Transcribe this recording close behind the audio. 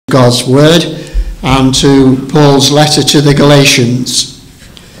God's word and to Paul's letter to the Galatians.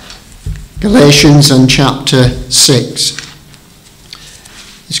 Galatians and chapter 6.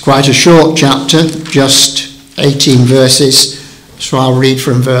 It's quite a short chapter, just 18 verses, so I'll read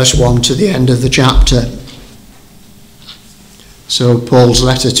from verse 1 to the end of the chapter. So Paul's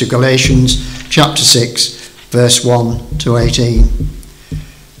letter to Galatians, chapter 6, verse 1 to 18.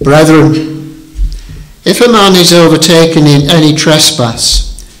 Brethren, if a man is overtaken in any trespass,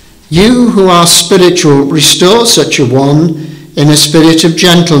 you who are spiritual, restore such a one in a spirit of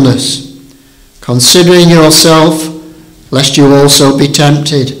gentleness, considering yourself, lest you also be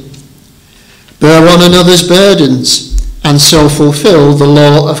tempted. Bear one another's burdens, and so fulfill the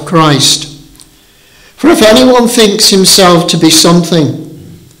law of Christ. For if anyone thinks himself to be something,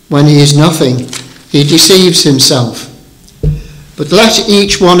 when he is nothing, he deceives himself. But let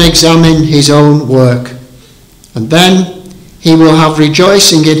each one examine his own work, and then he will have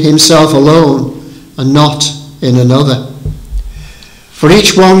rejoicing in himself alone, and not in another. For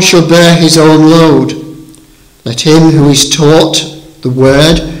each one shall bear his own load. Let him who is taught the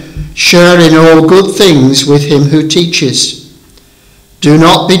word share in all good things with him who teaches. Do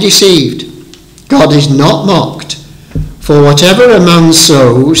not be deceived. God is not mocked. For whatever a man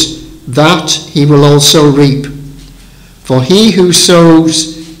sows, that he will also reap. For he who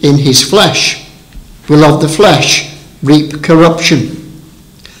sows in his flesh will of the flesh reap corruption.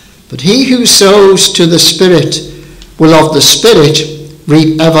 But he who sows to the Spirit will of the Spirit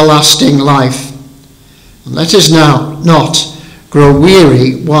reap everlasting life. And let us now not grow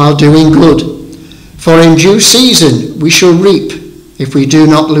weary while doing good, for in due season we shall reap if we do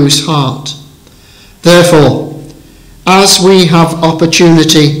not lose heart. Therefore, as we have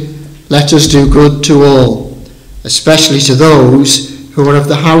opportunity, let us do good to all, especially to those who are of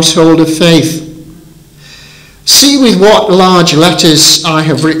the household of faith. See with what large letters I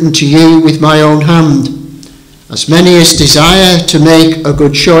have written to you with my own hand. As many as desire to make a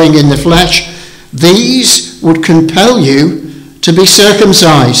good showing in the flesh, these would compel you to be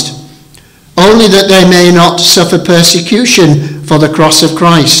circumcised, only that they may not suffer persecution for the cross of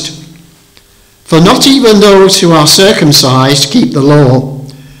Christ. For not even those who are circumcised keep the law,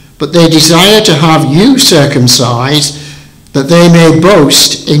 but they desire to have you circumcised, that they may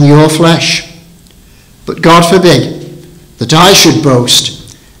boast in your flesh. But God forbid that I should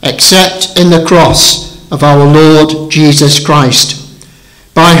boast, except in the cross of our Lord Jesus Christ,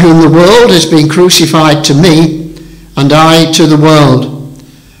 by whom the world has been crucified to me, and I to the world.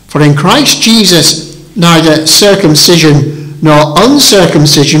 For in Christ Jesus neither circumcision nor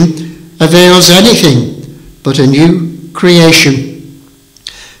uncircumcision avails anything, but a new creation.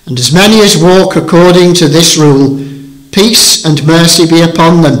 And as many as walk according to this rule, peace and mercy be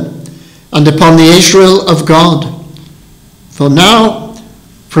upon them, and upon the Israel of God. From now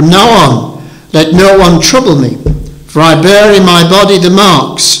on, let no one trouble me, for I bear in my body the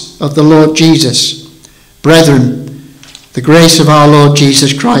marks of the Lord Jesus. Brethren, the grace of our Lord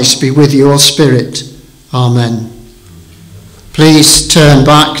Jesus Christ be with your spirit. Amen. Please turn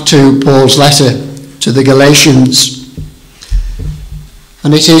back to Paul's letter to the Galatians.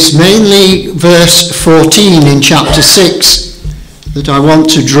 And it is mainly verse 14 in chapter 6 that I want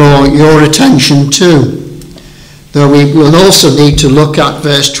to draw your attention to, though we will also need to look at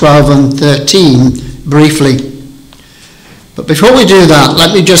verse 12 and 13 briefly. But before we do that,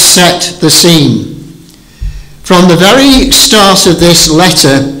 let me just set the scene. From the very start of this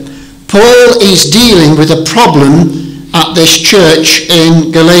letter, Paul is dealing with a problem at this church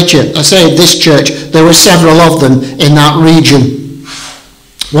in Galatia. I say this church, there were several of them in that region.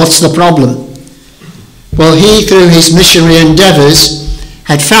 What's the problem? Well, he, through his missionary endeavours,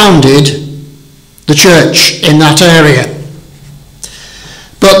 had founded the church in that area.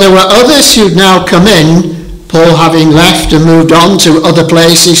 But there were others who'd now come in, Paul having left and moved on to other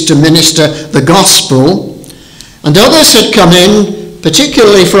places to minister the gospel. And others had come in,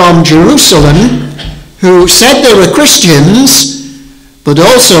 particularly from Jerusalem, who said they were Christians, but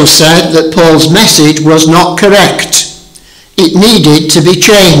also said that Paul's message was not correct. It needed to be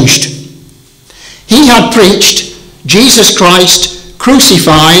changed. He had preached Jesus Christ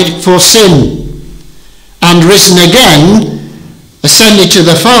crucified for sin and risen again, ascended to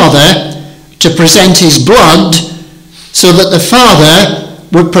the Father to present his blood so that the Father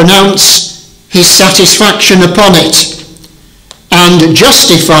would pronounce his satisfaction upon it and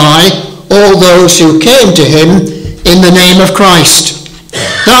justify all those who came to him in the name of Christ.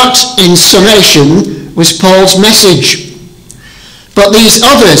 That, in summation, was Paul's message. But these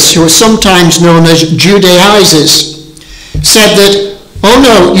others, who are sometimes known as Judaizers, said that, oh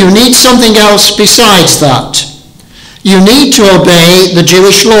no, you need something else besides that. You need to obey the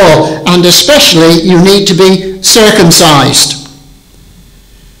Jewish law, and especially you need to be circumcised.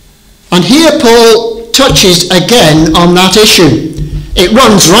 And here Paul touches again on that issue. It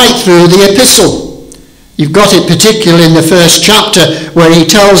runs right through the epistle. You've got it particularly in the first chapter where he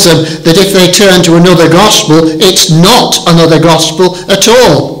tells them that if they turn to another gospel, it's not another gospel at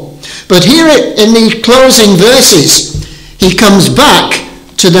all. But here in the closing verses, he comes back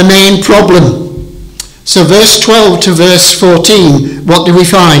to the main problem. So verse 12 to verse 14, what do we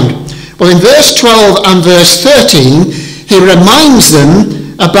find? Well, in verse 12 and verse 13, he reminds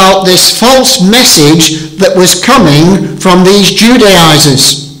them about this false message that was coming from these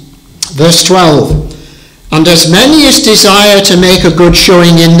Judaizers. Verse 12, and as many as desire to make a good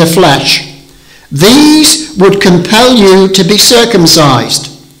showing in the flesh, these would compel you to be circumcised,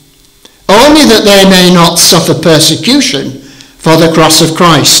 only that they may not suffer persecution for the cross of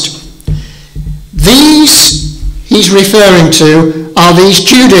Christ. These, he's referring to, are these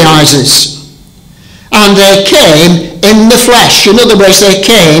Judaizers. And they came in the flesh. In other words, they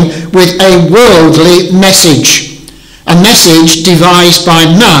came with a worldly message. A message devised by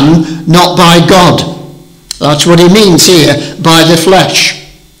man, not by God. That's what he means here, by the flesh.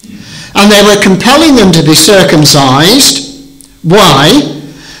 And they were compelling them to be circumcised. Why?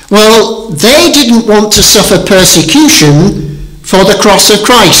 Well, they didn't want to suffer persecution for the cross of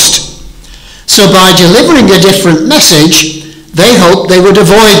Christ. So by delivering a different message, they hoped they would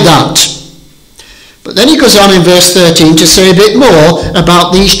avoid that. But then he goes on in verse 13 to say a bit more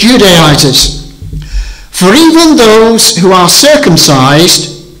about these Judaizers. For even those who are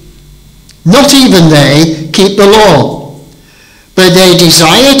circumcised, not even they keep the law, but they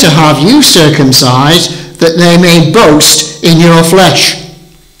desire to have you circumcised, that they may boast in your flesh.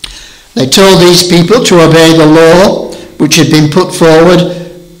 They told these people to obey the law which had been put forward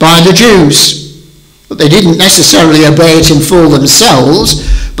by the Jews. But they didn't necessarily obey it in full themselves,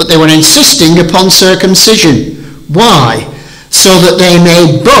 but they were insisting upon circumcision. Why? So that they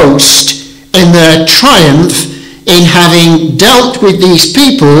may boast in their triumph in having dealt with these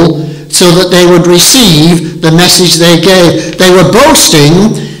people so that they would receive the message they gave. They were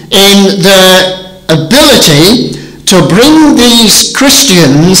boasting in their ability to bring these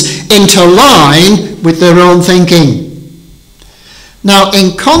Christians into line with their own thinking. Now,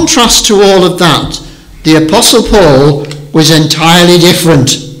 in contrast to all of that, the Apostle Paul was entirely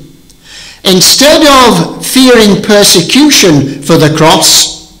different. Instead of fearing persecution for the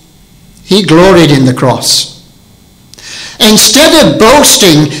cross, he gloried in the cross. Instead of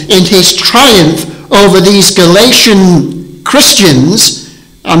boasting in his triumph over these Galatian Christians,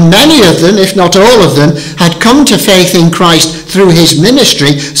 and many of them, if not all of them, had come to faith in Christ through his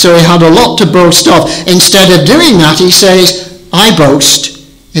ministry, so he had a lot to boast of. Instead of doing that, he says, I boast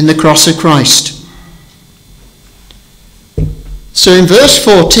in the cross of Christ. So in verse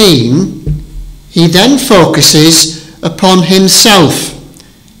 14, he then focuses upon himself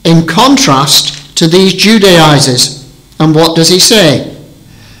in contrast to these Judaizers. And what does he say?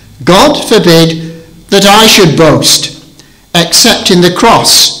 God forbid that I should boast, except in the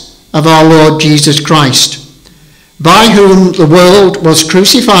cross of our Lord Jesus Christ, by whom the world was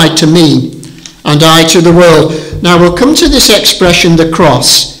crucified to me, and I to the world. Now we'll come to this expression, the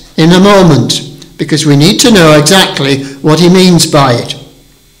cross, in a moment, because we need to know exactly what he means by it.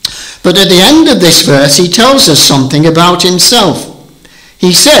 But at the end of this verse, he tells us something about himself.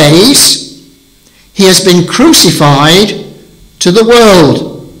 He says, he has been crucified to the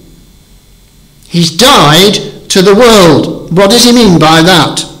world. He's died to the world. What does he mean by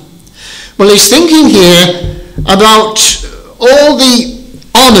that? Well, he's thinking here about all the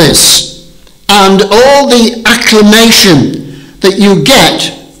honours and all the acclamation that you get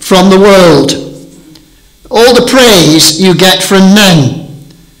from the world. All the praise you get from men.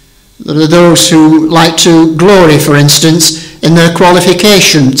 There are those who like to glory, for instance, in their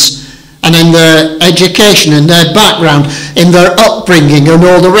qualifications and in their education, in their background, in their upbringing and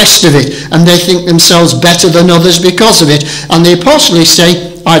all the rest of it. And they think themselves better than others because of it. And the apostles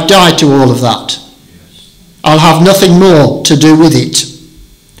say, I've died to all of that. I'll have nothing more to do with it.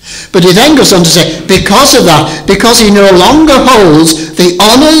 But he then goes on to say, because of that, because he no longer holds the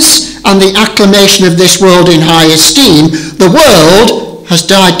honours and the acclamation of this world in high esteem, the world has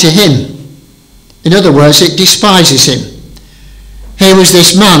died to him. In other words, it despises him. Here was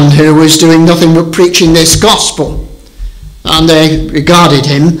this man who was doing nothing but preaching this gospel, and they regarded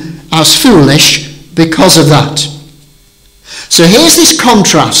him as foolish because of that. So here's this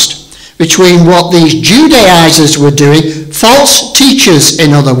contrast between what these Judaizers were doing, false teachers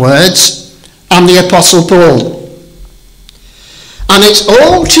in other words, and the Apostle Paul. And it's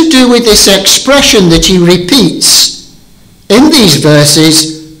all to do with this expression that he repeats in these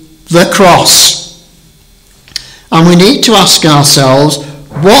verses, the cross. And we need to ask ourselves,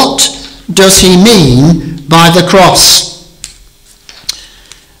 what does he mean by the cross?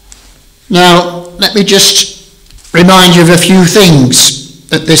 Now, let me just remind you of a few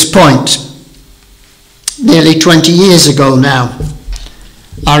things at this point. Nearly 20 years ago now,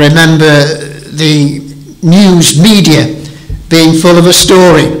 I remember the news media being full of a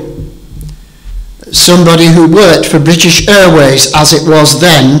story. Somebody who worked for British Airways, as it was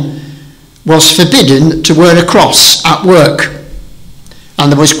then, was forbidden to wear a cross at work.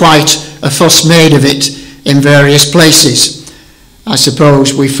 And there was quite a fuss made of it in various places. I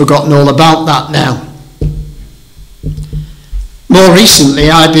suppose we've forgotten all about that now. More recently,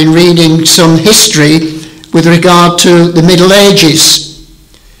 I've been reading some history with regard to the Middle Ages.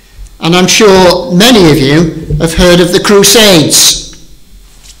 And I'm sure many of you have heard of the Crusades.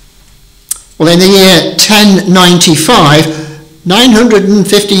 Well, in the year 1095,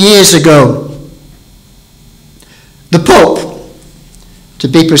 950 years ago, the Pope, to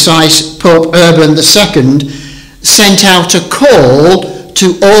be precise, Pope Urban II, sent out a call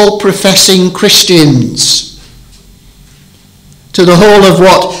to all professing Christians, to the whole of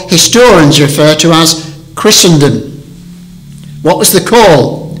what historians refer to as Christendom. What was the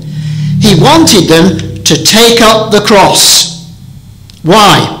call? He wanted them to take up the cross.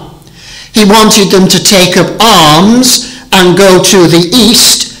 Why? He wanted them to take up arms and go to the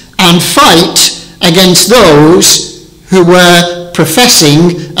east and fight against those who were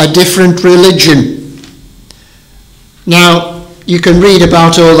professing a different religion. Now, you can read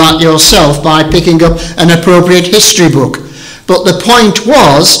about all that yourself by picking up an appropriate history book. But the point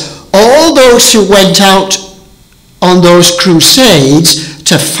was, all those who went out on those crusades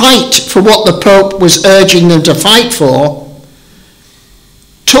to fight for what the Pope was urging them to fight for,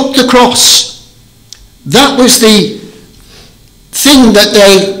 took the cross. That was the thing that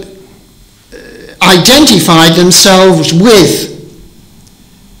they identified themselves with.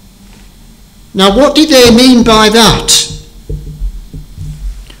 Now, what did they mean by that?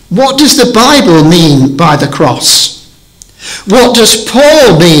 What does the Bible mean by the cross? What does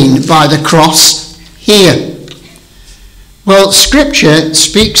Paul mean by the cross here? Well, Scripture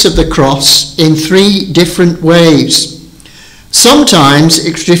speaks of the cross in three different ways. Sometimes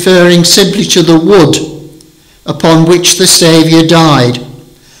it's referring simply to the wood upon which the Saviour died.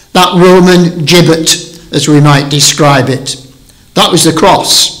 That Roman gibbet, as we might describe it. That was the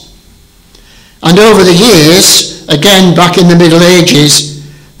cross. And over the years, again back in the Middle Ages,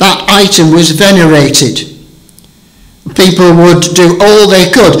 that item was venerated. People would do all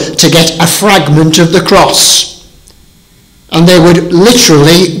they could to get a fragment of the cross. And they would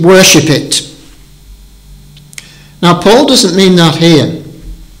literally worship it. Now, Paul doesn't mean that here.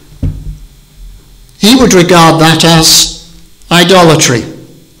 He would regard that as idolatry,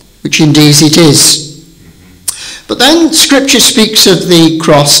 which indeed it is. But then Scripture speaks of the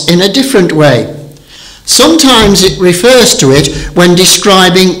cross in a different way. Sometimes it refers to it when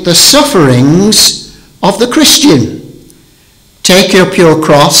describing the sufferings of the Christian. Take up your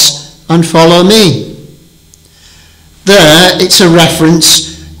cross and follow me. There it's a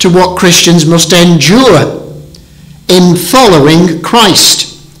reference to what Christians must endure in following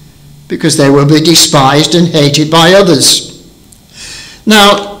Christ, because they will be despised and hated by others.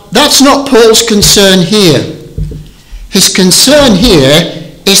 Now, that's not Paul's concern here. His concern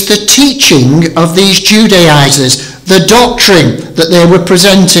here is the teaching of these Judaizers, the doctrine that they were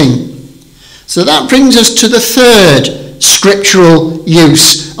presenting. So that brings us to the third scriptural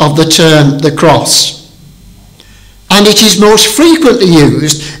use of the term the cross. And it is most frequently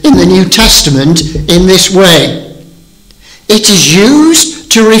used in the New Testament in this way. It is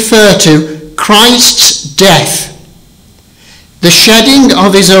used to refer to Christ's death, the shedding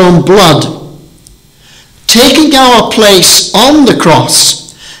of his own blood, taking our place on the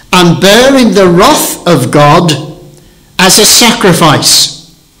cross and bearing the wrath of God as a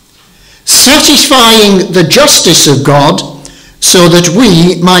sacrifice, satisfying the justice of God so that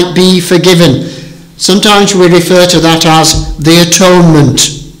we might be forgiven. Sometimes we refer to that as the atonement.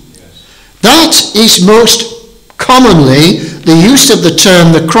 Yes. That is most commonly the use of the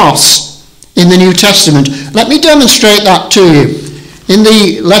term the cross in the New Testament. Let me demonstrate that to you. In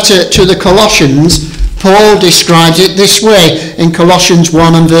the letter to the Colossians, Paul describes it this way in Colossians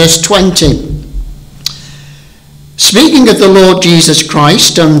 1 and verse 20. Speaking of the Lord Jesus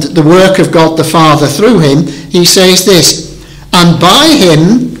Christ and the work of God the Father through him, he says this, and by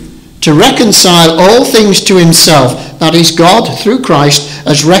him to reconcile all things to himself, that is, God through Christ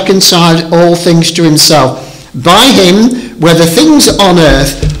has reconciled all things to himself. By him, whether things on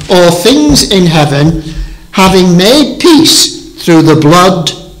earth or things in heaven, having made peace through the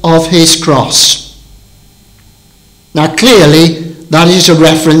blood of his cross. Now clearly that is a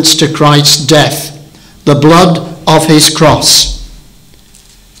reference to Christ's death, the blood of his cross.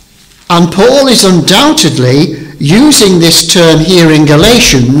 And Paul is undoubtedly using this term here in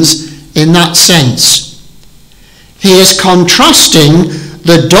Galatians in that sense. He is contrasting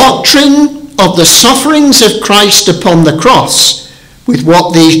the doctrine of the sufferings of Christ upon the cross with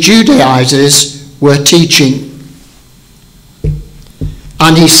what these Judaizers were teaching.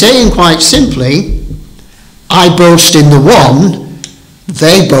 And he's saying quite simply, I boast in the one,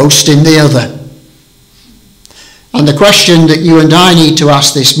 they boast in the other. And the question that you and I need to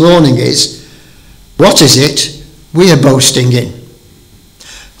ask this morning is, what is it we are boasting in?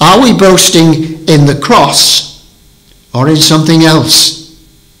 Are we boasting in the cross or in something else?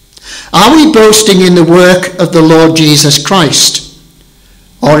 Are we boasting in the work of the Lord Jesus Christ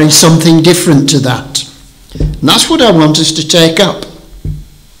or in something different to that? And that's what I want us to take up.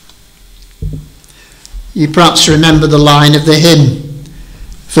 You perhaps remember the line of the hymn,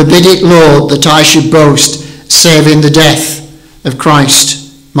 "Forbid it, Lord, that I should boast, save in the death of Christ,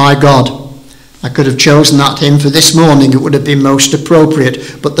 my God." I could have chosen that hymn for this morning. It would have been most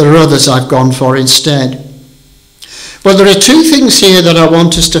appropriate, but there are others I've gone for instead. Well, there are two things here that I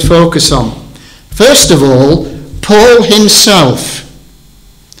want us to focus on. First of all, Paul himself.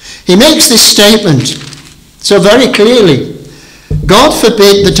 He makes this statement so very clearly. God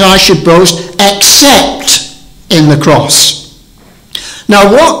forbid that I should boast except in the cross.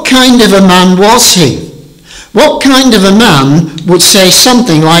 Now, what kind of a man was he? What kind of a man would say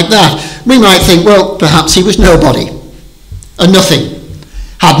something like that? We might think, well, perhaps he was nobody, a nothing,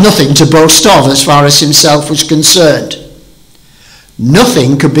 had nothing to boast of as far as himself was concerned.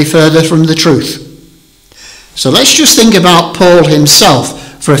 Nothing could be further from the truth. So let's just think about Paul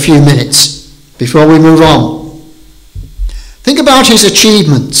himself for a few minutes before we move on. Think about his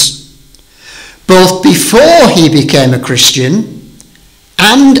achievements, both before he became a Christian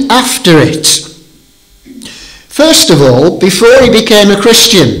and after it. First of all, before he became a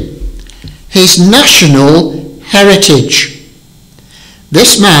Christian, his national heritage.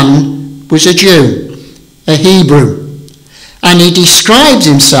 This man was a Jew, a Hebrew, and he describes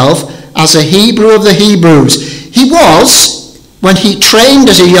himself as a Hebrew of the Hebrews. He was, when he trained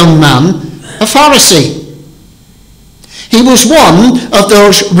as a young man, a Pharisee. He was one of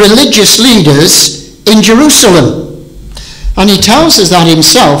those religious leaders in Jerusalem. And he tells us that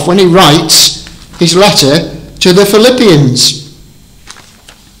himself when he writes his letter to the Philippians.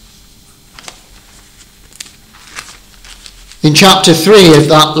 In chapter 3 of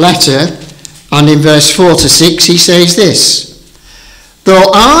that letter, and in verse 4 to 6, he says this, "Though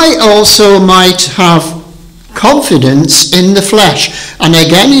I also might have confidence in the flesh." And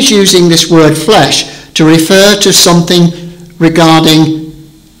again he's using this word flesh to refer to something regarding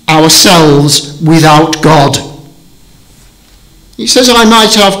ourselves without God. He says, I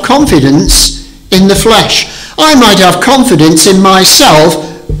might have confidence in the flesh. I might have confidence in myself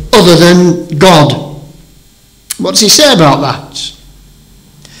other than God. What does he say about that?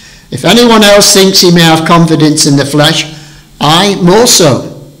 If anyone else thinks he may have confidence in the flesh, I more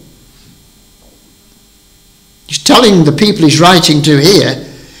so. He's telling the people he's writing to here,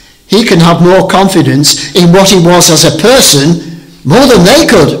 he can have more confidence in what he was as a person more than they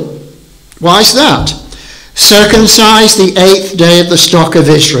could. Why is that? Circumcised the 8th day of the stock of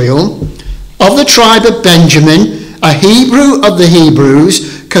Israel, of the tribe of Benjamin, a Hebrew of the Hebrews,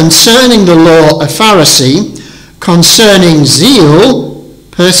 concerning the law a Pharisee, concerning zeal,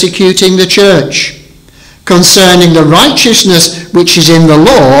 persecuting the church, concerning the righteousness which is in the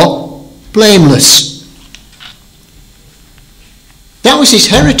law, blameless. That was his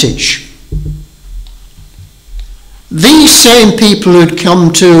heritage. These same people who'd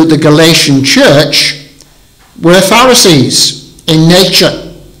come to the Galatian church were Pharisees in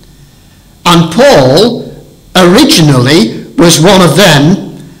nature. And Paul originally was one of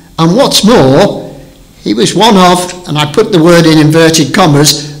them, and what's more, he was one of, and I put the word in inverted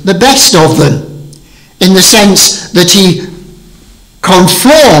commas, the best of them, in the sense that he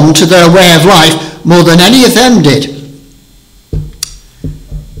conformed to their way of life more than any of them did.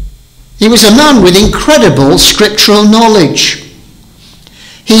 He was a man with incredible scriptural knowledge.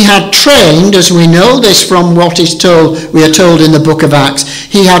 He had trained, as we know this from what is told, we are told in the book of Acts,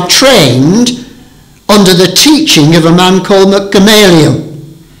 he had trained under the teaching of a man called Gamaliel.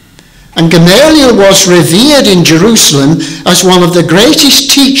 And Gamaliel was revered in Jerusalem as one of the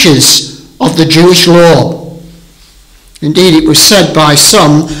greatest teachers of the Jewish law. Indeed, it was said by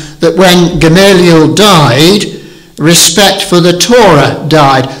some that when Gamaliel died, respect for the Torah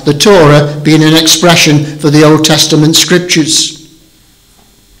died, the Torah being an expression for the Old Testament scriptures.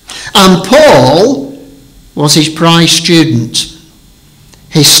 And Paul was his prize student,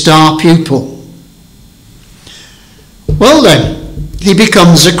 his star pupil. Well then, he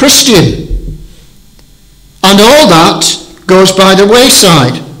becomes a Christian. And all that goes by the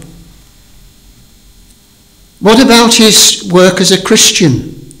wayside. What about his work as a Christian?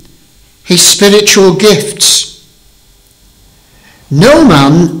 His spiritual gifts? No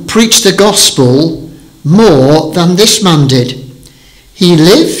man preached the gospel more than this man did. He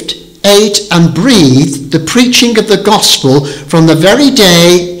lived, ate and breathed the preaching of the gospel from the very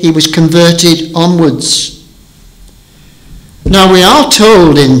day he was converted onwards. Now we are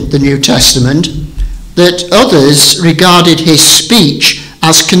told in the New Testament that others regarded his speech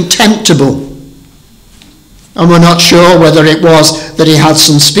as contemptible. And we're not sure whether it was that he had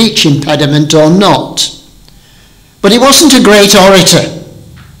some speech impediment or not. But he wasn't a great orator.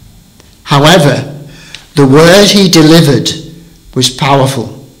 However, the word he delivered was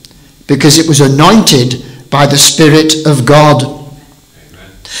powerful because it was anointed by the Spirit of God.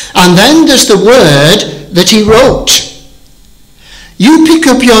 Amen. And then there's the word that he wrote. You pick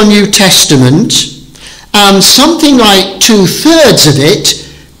up your New Testament and something like 2/3 of it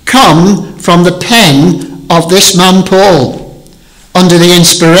come from the pen of this man Paul, under the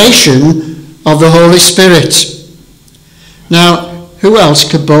inspiration of the Holy Spirit. Now, who else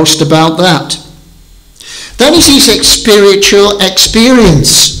could boast about that? Then is his spiritual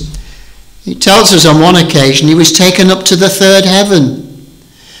experience. He tells us on one occasion he was taken up to the third heaven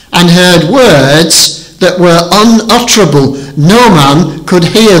and heard words that were unutterable. No man could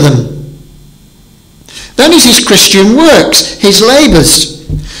hear them. Then is his Christian works, his labours.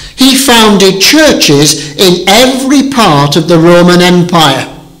 He founded churches in every part of the Roman Empire.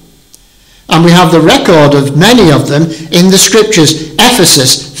 And we have the record of many of them in the scriptures.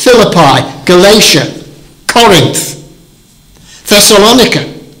 Ephesus, Philippi, Galatia, Corinth, Thessalonica.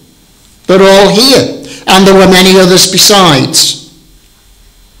 They're all here. And there were many others besides.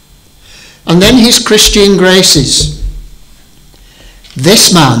 And then his Christian graces.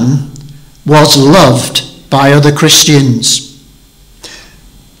 This man was loved by other Christians.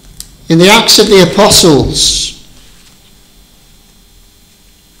 In the Acts of the Apostles,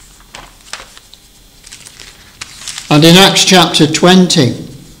 and in Acts chapter 20,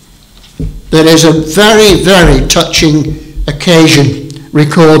 there is a very, very touching occasion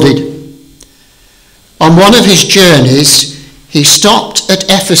recorded. On one of his journeys, he stopped at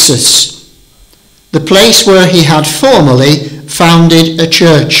Ephesus, the place where he had formerly founded a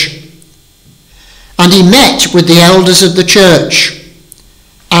church. And he met with the elders of the church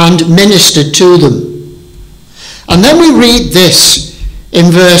and ministered to them. And then we read this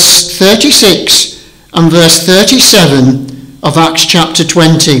in verse 36 and verse 37 of Acts chapter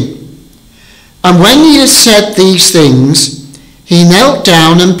 20. And when he had said these things, he knelt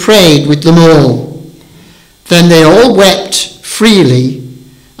down and prayed with them all. Then they all wept freely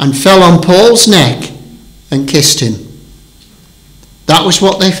and fell on Paul's neck and kissed him. That was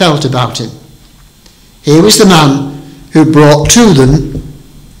what they felt about him. Here was the man who brought to them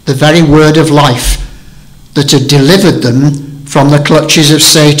the very word of life that had delivered them from the clutches of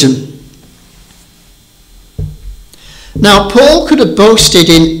Satan. Now, Paul could have boasted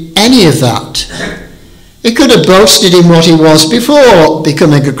in any of that. He could have boasted in what he was before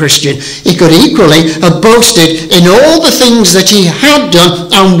becoming a Christian. He could equally have boasted in all the things that he had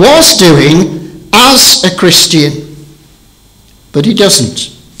done and was doing as a Christian. But he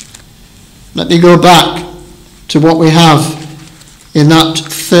doesn't. Let me go back to what we have in that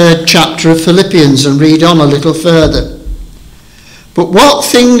 3rd chapter of Philippians and read on a little further. But what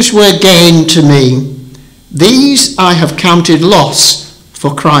things were gained to me, these I have counted loss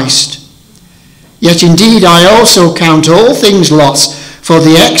for Christ. Yet indeed I also count all things loss for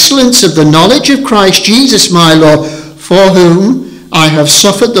the excellence of the knowledge of Christ Jesus my Lord, for whom I have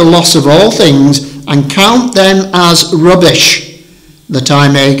suffered the loss of all things, and count them as rubbish, that I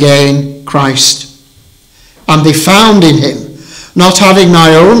may gain Christ, and be found in him, not having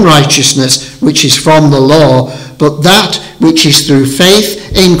my own righteousness, which is from the law, but that which is through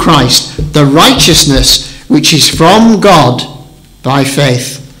faith in Christ, the righteousness which is from God by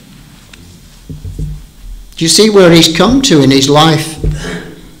faith. Do you see where he's come to in his life?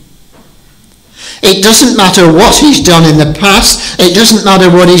 It doesn't matter what he's done in the past. It doesn't matter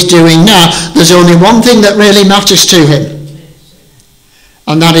what he's doing now. There's only one thing that really matters to him.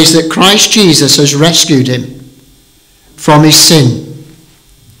 And that is that Christ Jesus has rescued him from his sin.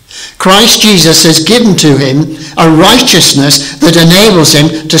 Christ Jesus has given to him a righteousness that enables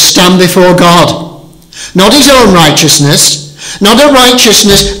him to stand before God. Not his own righteousness, not a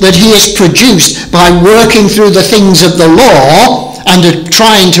righteousness that he has produced by working through the things of the law and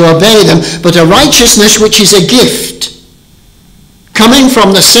trying to obey them, but a righteousness which is a gift, coming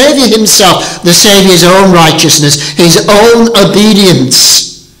from the Saviour himself. The Saviour's own righteousness, his own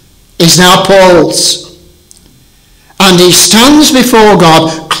obedience, is now Paul's. And he stands before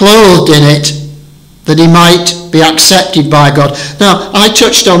God clothed in it, that he might be accepted by God. Now, I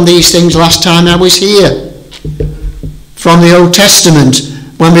touched on these things last time I was here, from the Old Testament,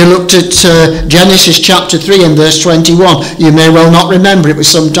 when we looked at Genesis chapter 3 and verse 21. You may well not remember, it was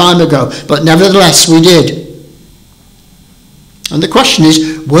some time ago, but nevertheless we did. And the question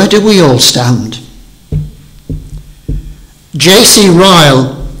is, where do we all stand? J.C.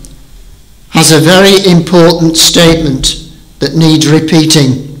 Ryle has a very important statement that needs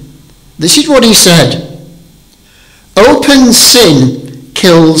repeating. This is what he said: open sin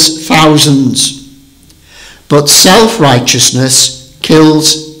kills thousands, but self-righteousness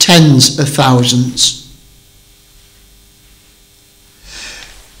kills tens of thousands.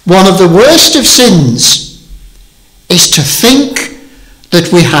 One of the worst of sins is to think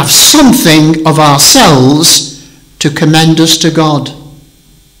that we have something of ourselves to commend us to God.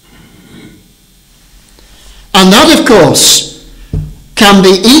 And that, of course, can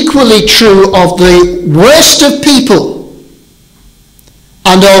be equally true of the worst of people,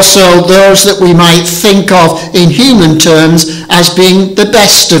 and also those that we might think of in human terms as being the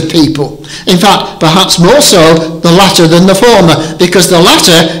best of people. In fact, perhaps more so the latter than the former, because the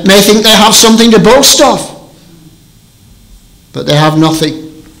latter may think they have something to boast of, but they have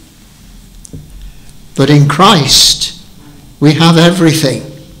nothing. But in Christ we have everything,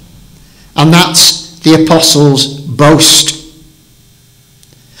 and that's the apostles' boast.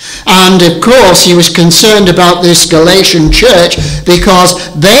 And of course he was concerned about this Galatian church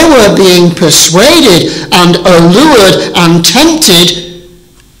because they were being persuaded and allured and tempted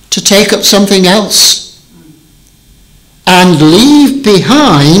to take up something else and leave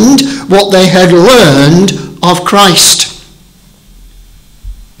behind what they had learned of Christ.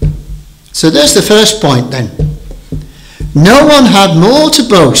 So there's the first point then. No one had more to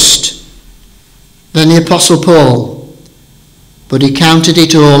boast than the Apostle Paul, but he counted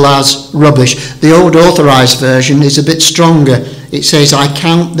it all as rubbish. The old authorized version is a bit stronger. It says, I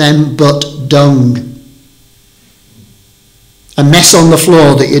count them but dung. A mess on the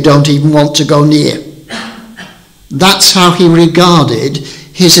floor that you don't even want to go near. That's how he regarded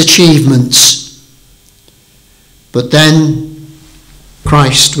his achievements. But then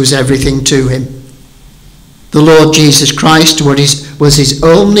Christ was everything to him. The Lord Jesus Christ was his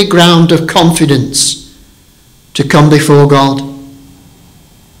only ground of confidence to come before God.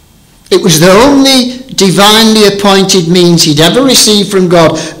 It was the only divinely appointed means he'd ever received from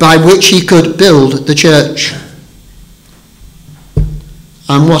God by which he could build the church.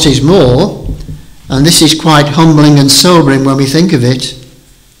 And what is more, and this is quite humbling and sobering when we think of it,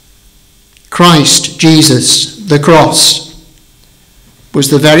 Christ, Jesus, the cross, was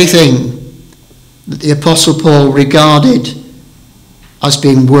the very thing that the Apostle Paul regarded as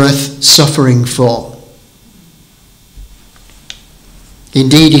being worth suffering for.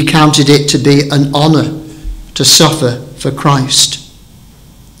 Indeed, he counted it to be an honour to suffer for Christ.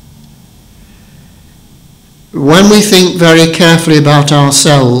 When we think very carefully about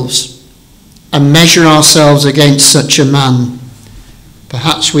ourselves and measure ourselves against such a man,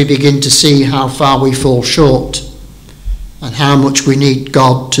 perhaps we begin to see how far we fall short and how much we need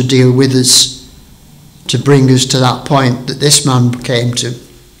God to deal with us to bring us to that point that this man came to.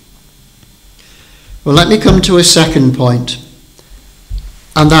 Well, let me come to a second point,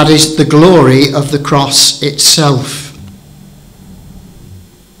 and that is the glory of the cross itself.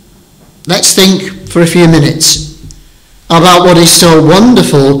 Let's think for a few minutes about what is so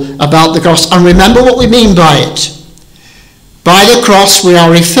wonderful about the cross, and remember what we mean by it. By the cross we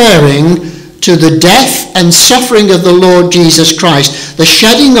are referring to the death and suffering of the Lord Jesus Christ, the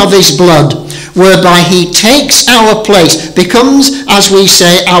shedding of his blood, whereby he takes our place, becomes, as we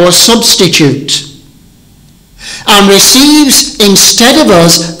say, our substitute, and receives instead of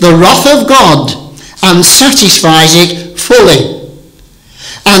us the wrath of God and satisfies it fully,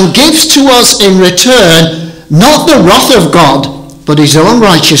 and gives to us in return not the wrath of God but his own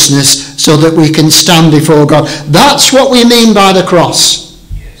righteousness, so that we can stand before God. That's what we mean by the cross.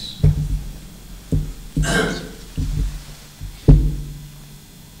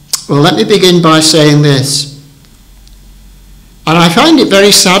 Well, let me begin by saying this, and I find it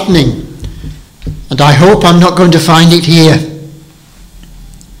very saddening, and I hope I'm not going to find it here,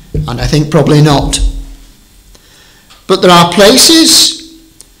 and I think probably not. But there are places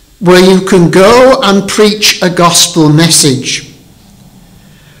where you can go and preach a gospel message,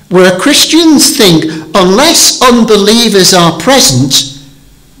 where Christians think unless unbelievers are present,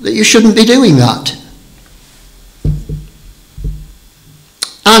 that you shouldn't be doing that.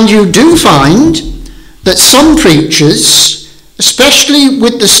 And you do find that some preachers, especially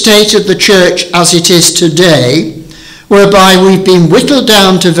with the state of the church as it is today, whereby we've been whittled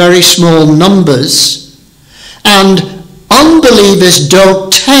down to very small numbers, and unbelievers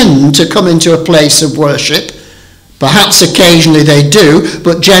don't tend to come into a place of worship. Perhaps occasionally they do,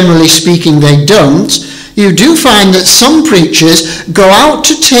 but generally speaking they don't. You do find that some preachers go out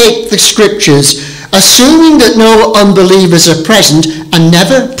to take the scriptures, assuming that no unbelievers are present, and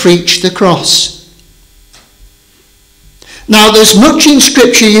never preach the cross. Now, there's much in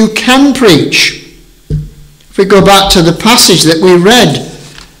scripture you can preach. If we go back to the passage that we read,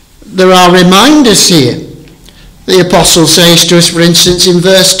 there are reminders here. The apostle says to us, for instance, in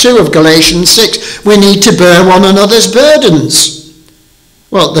verse 2 of Galatians 6, we need to bear one another's burdens.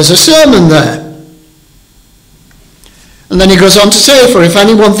 Well, there's a sermon there. And then he goes on to say, for if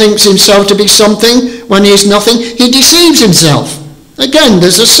anyone thinks himself to be something when he is nothing, he deceives himself. Again,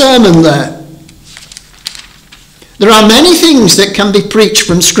 there's a sermon there. There are many things that can be preached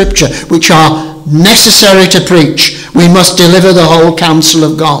from Scripture which are necessary to preach. We must deliver the whole counsel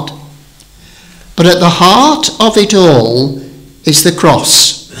of God. But at the heart of it all is the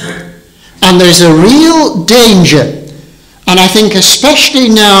cross. And there's a real danger, and I think especially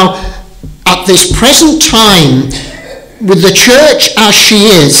now at this present time, with the church as she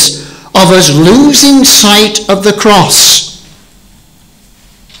is, of us losing sight of the cross.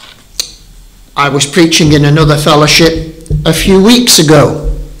 I was preaching in another fellowship a few weeks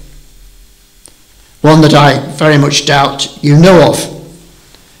ago, one that I very much doubt you know of.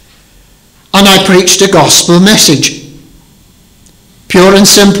 And I preached a gospel message, pure and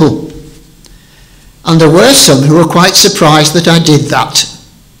simple. And there were some who were quite surprised that I did that.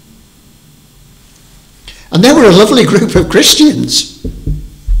 And they were a lovely group of Christians.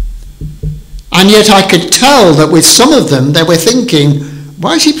 And yet I could tell that with some of them they were thinking,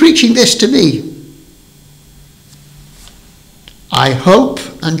 why is he preaching this to me? I hope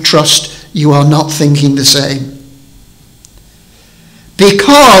and trust you are not thinking the same.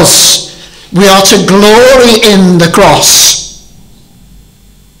 Because we are to glory in the cross.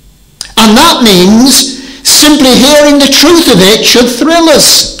 And that means simply hearing the truth of it should thrill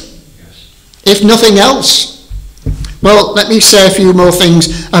us, if nothing else. Well, let me say a few more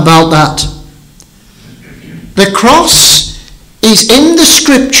things about that. The cross is in the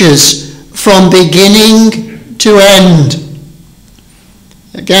scriptures from beginning to end.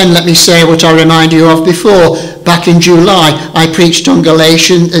 Again, let me say what I reminded you of before. Back in July, I preached on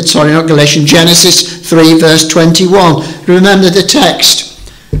Genesis 3 verse 21. Remember the text.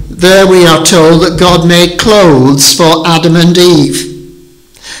 There we are told that God made clothes for Adam and Eve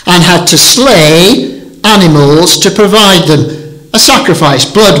and had to slay animals to provide them a sacrifice.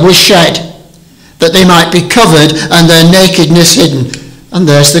 Blood was shed that they might be covered and their nakedness hidden. And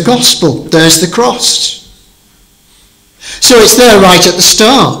there's the gospel. There's the cross. So it's there right at the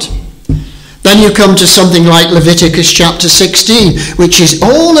start. Then you come to something like Leviticus chapter 16, which is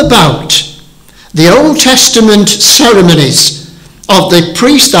all about the Old Testament ceremonies of the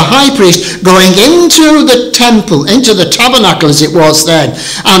priest, the high priest, going into the temple, into the tabernacle as it was then,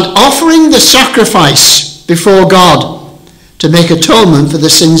 and offering the sacrifice before God to make atonement for the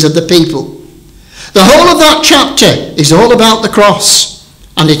sins of the people. The whole of that chapter is all about the cross,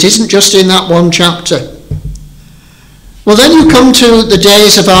 and it isn't just in that one chapter. Well, then you come to the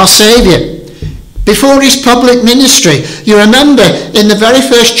days of our Saviour. Before his public ministry, you remember in the very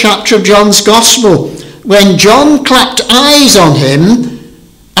first chapter of John's Gospel, when John clapped eyes on him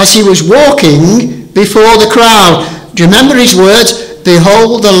as he was walking before the crowd. Do you remember his words?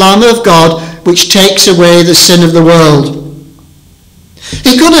 Behold the Lamb of God, which takes away the sin of the world.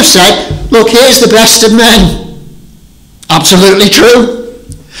 He could have said, look, here's the best of men. Absolutely true.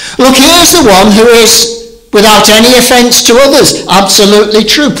 Look, here's the one who is without any offence to others. Absolutely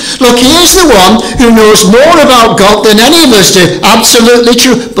true. Look, here's the one who knows more about God than any of us do. Absolutely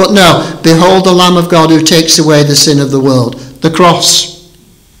true. But no, behold the Lamb of God who takes away the sin of the world. The cross.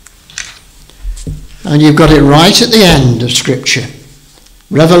 And you've got it right at the end of Scripture.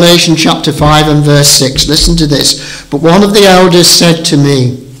 Revelation chapter 5 and verse 6. Listen to this. But one of the elders said to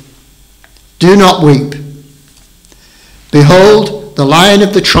me, do not weep. Behold, the Lion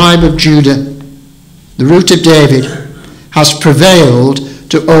of the tribe of Judah, the Root of David, has prevailed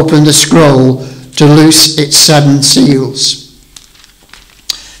to open the scroll, to loose its 7 seals.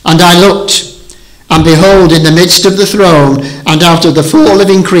 And I looked, and behold, in the midst of the throne, and out of the 4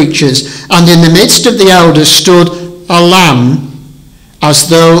 living creatures, and in the midst of the elders stood a lamb, as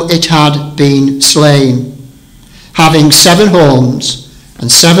though it had been slain, having 7 horns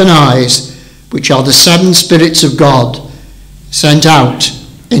and 7 eyes, which are the 7 spirits of God, sent out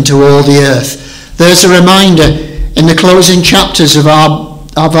into all the earth. There's a reminder in the closing chapters of our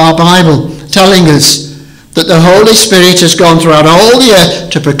Bible, telling us that the Holy Spirit has gone throughout all the earth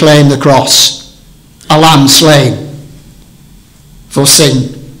to proclaim the cross, a lamb slain for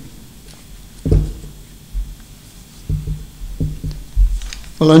sin.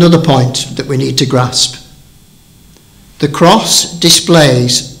 Well, another point that we need to grasp. The cross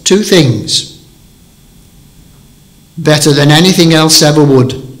displays 2 things better than anything else ever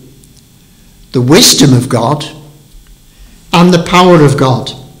would: the wisdom of God and the power of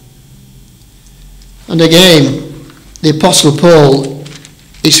God. And again, the Apostle Paul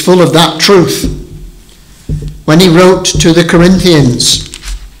is full of that truth when he wrote to the Corinthians.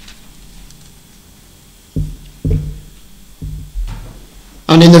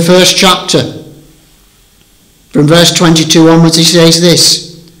 And in the first chapter, from verse 22 onwards, he says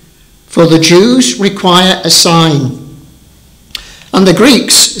this: "For the Jews require a sign, and the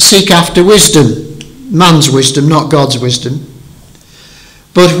Greeks seek after wisdom," man's wisdom, not God's wisdom.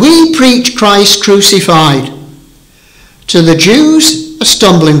 "But we preach Christ crucified, to the Jews a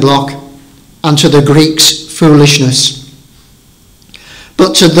stumbling block, and to the Greeks foolishness.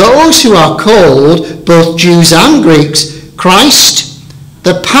 But to those who are called, both Jews and Greeks, Christ,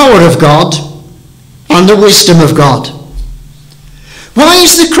 the power of God and the wisdom of God." Why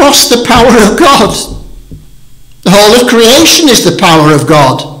is the cross the power of God? The whole of creation is the power of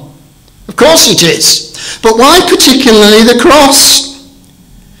God. Of course it is. But why particularly the cross?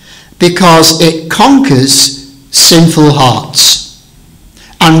 Because it conquers sinful hearts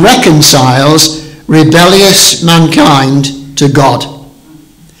and reconciles rebellious mankind to God.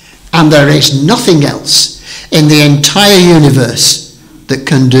 And there is nothing else in the entire universe that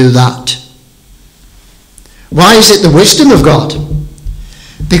can do that. Why is it the wisdom of God?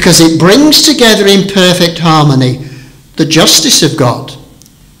 Because it brings together in perfect harmony the justice of God.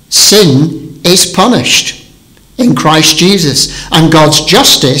 Sin is punished in Christ Jesus, and God's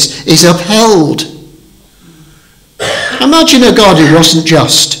justice is upheld. Imagine a God who wasn't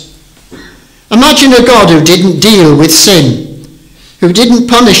just. Imagine a God who didn't deal with sin, who didn't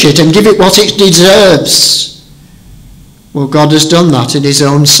punish it and give it what it deserves. Well, God has done that in his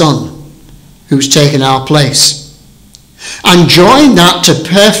own Son, who's taken our place. And join that to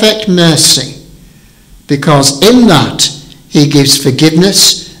perfect mercy, because in that he gives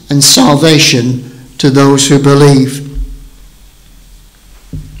forgiveness and salvation to those who believe.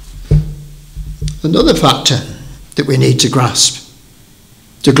 Another factor that we need to grasp,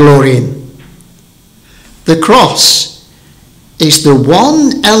 to glory in. The cross is the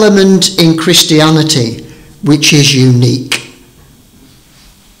one element in Christianity which is unique.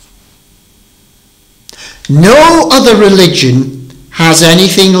 No other religion has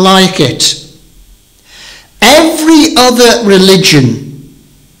anything like it. Every other religion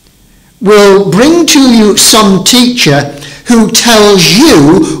will bring to you some teacher who tells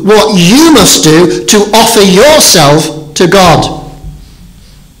you what you must do to offer yourself to God.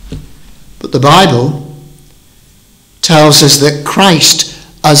 But the Bible tells us that Christ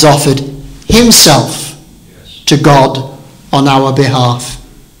has offered himself to God on our behalf.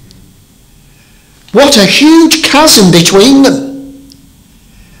 What a huge chasm between them.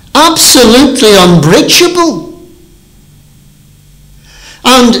 Absolutely unbridgeable.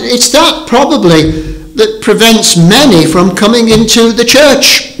 And it's that probably that prevents many from coming into the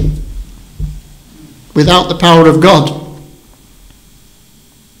church without the power of God.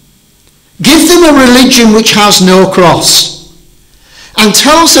 Give them a religion which has no cross and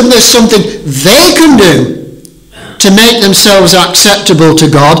tells them there's something they can do to make themselves acceptable to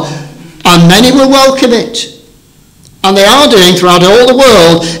God, and many will welcome it. And they are doing throughout all the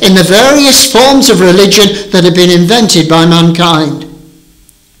world in the various forms of religion that have been invented by mankind.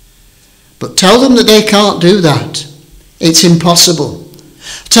 But tell them that they can't do that. It's impossible.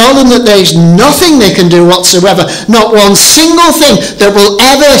 Tell them that there's nothing they can do whatsoever, not one single thing that will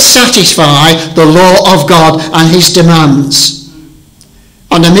ever satisfy the law of God and his demands.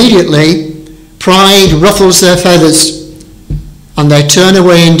 And immediately, pride ruffles their feathers and they turn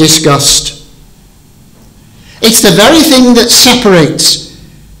away in disgust. It's the very thing that separates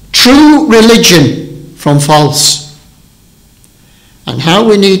true religion from false. And how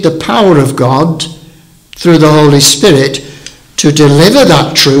we need the power of God through the Holy Spirit to deliver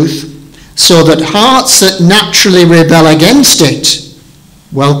that truth so that hearts that naturally rebel against it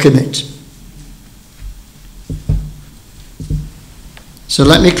welcome it. So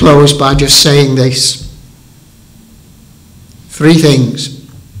let me close by just saying this. 3 things.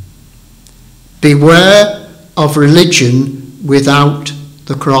 Beware of religion without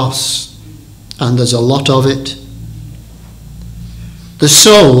the cross. And there's a lot of it. The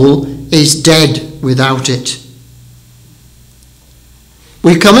soul is dead without it.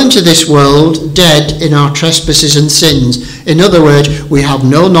 We come into this world dead in our trespasses and sins. In other words, we have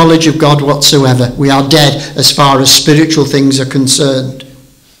no knowledge of God whatsoever. We are dead as far as spiritual things are concerned.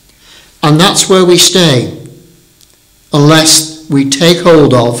 And that's where we stay, unless we take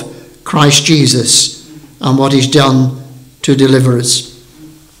hold of Christ Jesus and what he's done to deliver us.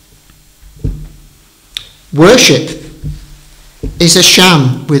 Worship is a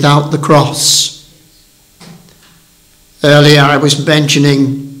sham without the cross. Earlier I was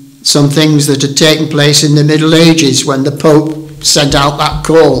mentioning some things that had taken place in the Middle Ages when the Pope sent out that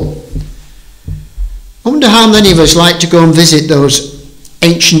call. I wonder how many of us like to go and visit those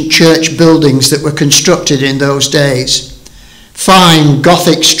ancient church buildings that were constructed in those days. Fine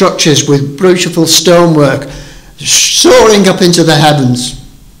Gothic structures with beautiful stonework soaring up into the heavens,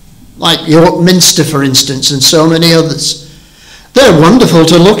 like York Minster, for instance, and so many others. They're wonderful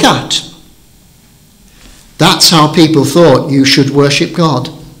to look at. That's how people thought you should worship God.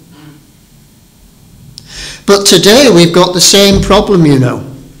 But today we've got the same problem, you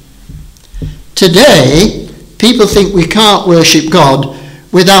know. Today, people think we can't worship God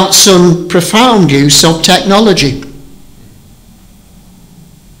without some profound use of technology.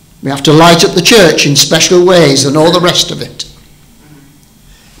 We have to light up the church in special ways and all the rest of it.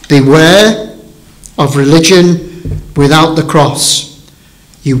 Beware of religion without the cross.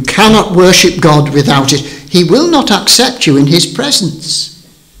 You cannot worship God without it. He will not accept you in his presence.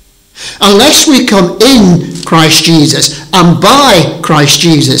 Unless we come in Christ Jesus and by Christ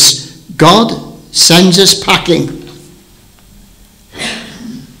Jesus, God sends us packing.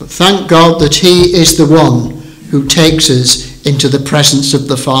 But thank God that he is the one who takes us into the presence of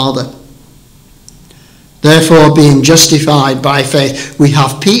the Father. Therefore, being justified by faith, we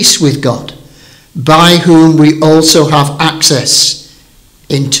have peace with God, by whom we also have access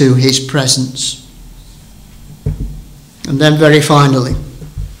into his presence. And then very finally,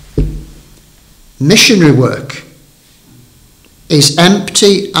 missionary work is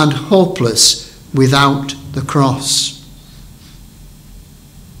empty and hopeless without the cross.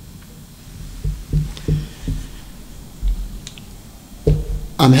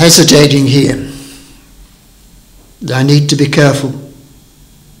 I'm hesitating here. I need to be careful.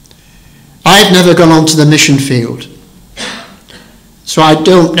 I've never gone onto the mission field, so I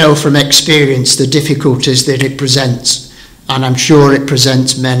don't know from experience the difficulties that it presents, and I'm sure it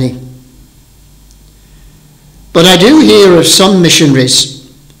presents many. But I do hear of some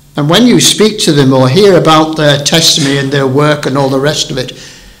missionaries, and when you speak to them or hear about their testimony and their work and all the rest of it,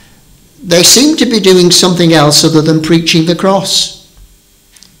 they seem to be doing something else other than preaching the cross.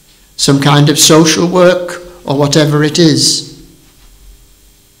 Some kind of social work or whatever it is.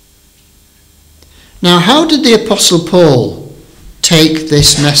 Now, how did the Apostle Paul take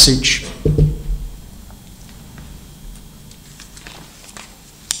this message?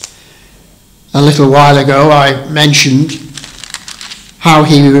 A little while ago I mentioned how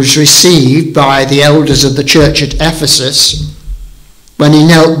he was received by the elders of the church at Ephesus when he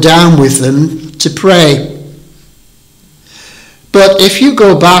knelt down with them to pray. But if you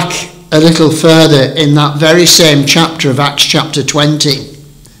go back a little further in that very same chapter of Acts chapter 20,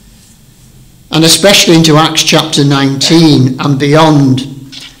 and especially into Acts chapter 19 and beyond,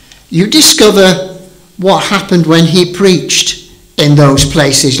 you discover what happened when he preached in those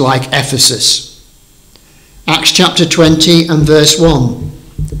places like Ephesus. Acts chapter 20 and verse 1.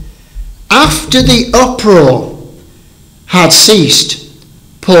 After the uproar had ceased,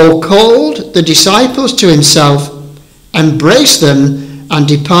 Paul called the disciples to himself, embraced them, and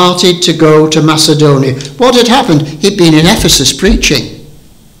departed to go to Macedonia. What had happened? He'd been in Ephesus preaching.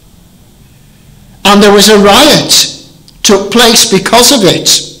 And there was a riot took place because of it.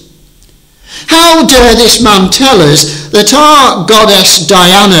 How dare this man tell us that our goddess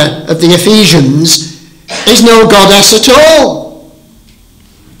Diana of the Ephesians is no goddess at all?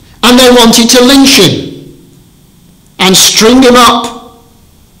 And they wanted to lynch him and string him up.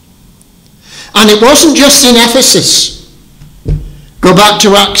 And it wasn't just in Ephesus. Go back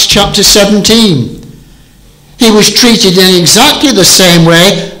to Acts chapter 17. He was treated in exactly the same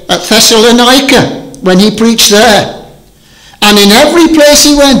way at Thessalonica when he preached there. And in every place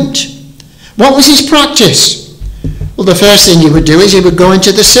he went, what was his practice? Well, the first thing he would do is he would go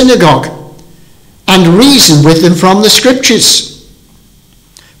into the synagogue and reason with them from the scriptures,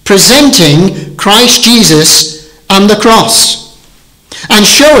 presenting Christ Jesus and the cross. and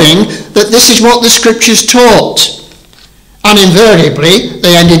showing that this is what the scriptures taught. And invariably,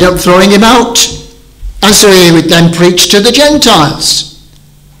 they ended up throwing him out. And so he would then preach to the Gentiles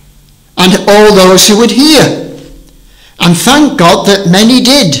and all those who would hear. And thank God that many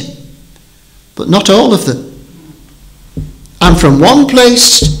did, but not all of them. And from one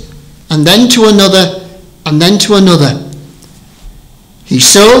place, and then to another, and then to another, he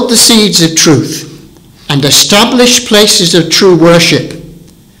sowed the seeds of truth and established places of true worship,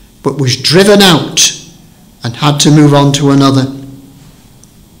 but was driven out and had to move on to another.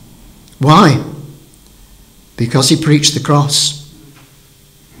 Why? Because he preached the cross.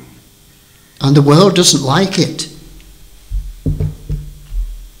 And the world doesn't like it.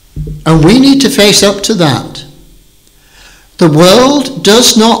 And we need to face up to that. The world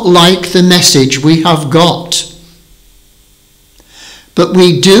does not like the message we have got. But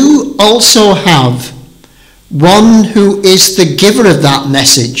we do also have one who is the giver of that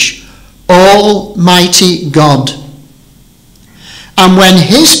message, Almighty God. And when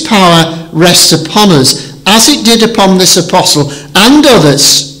his power rests upon us, as it did upon this apostle and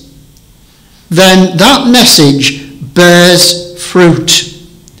others, then that message bears fruit.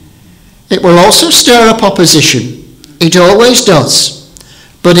 It will also stir up opposition. It always does.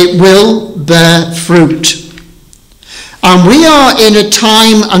 But it will bear fruit. And we are in a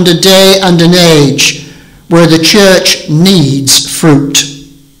time and a day and an age where the church needs fruit.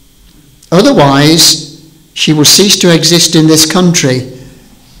 Otherwise, she will cease to exist in this country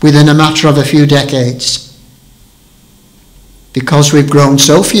within a matter of a few decades, because we've grown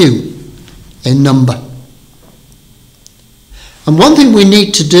so few in number. And one thing we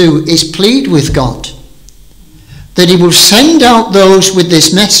need to do is plead with God that he will send out those with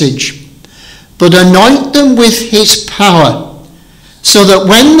this message, but anoint them with his power, so that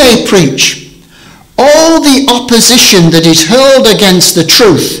when they preach, all the opposition that is hurled against the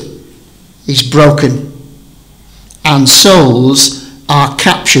truth is broken, and souls are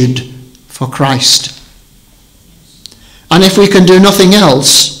captured for Christ. And if we can do nothing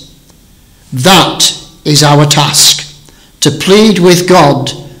else, that is our task, to plead with God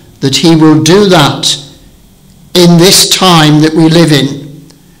that he will do that in this time that we live in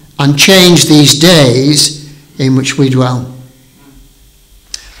and change these days in which we dwell.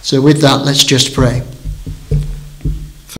 So with that, let's just pray.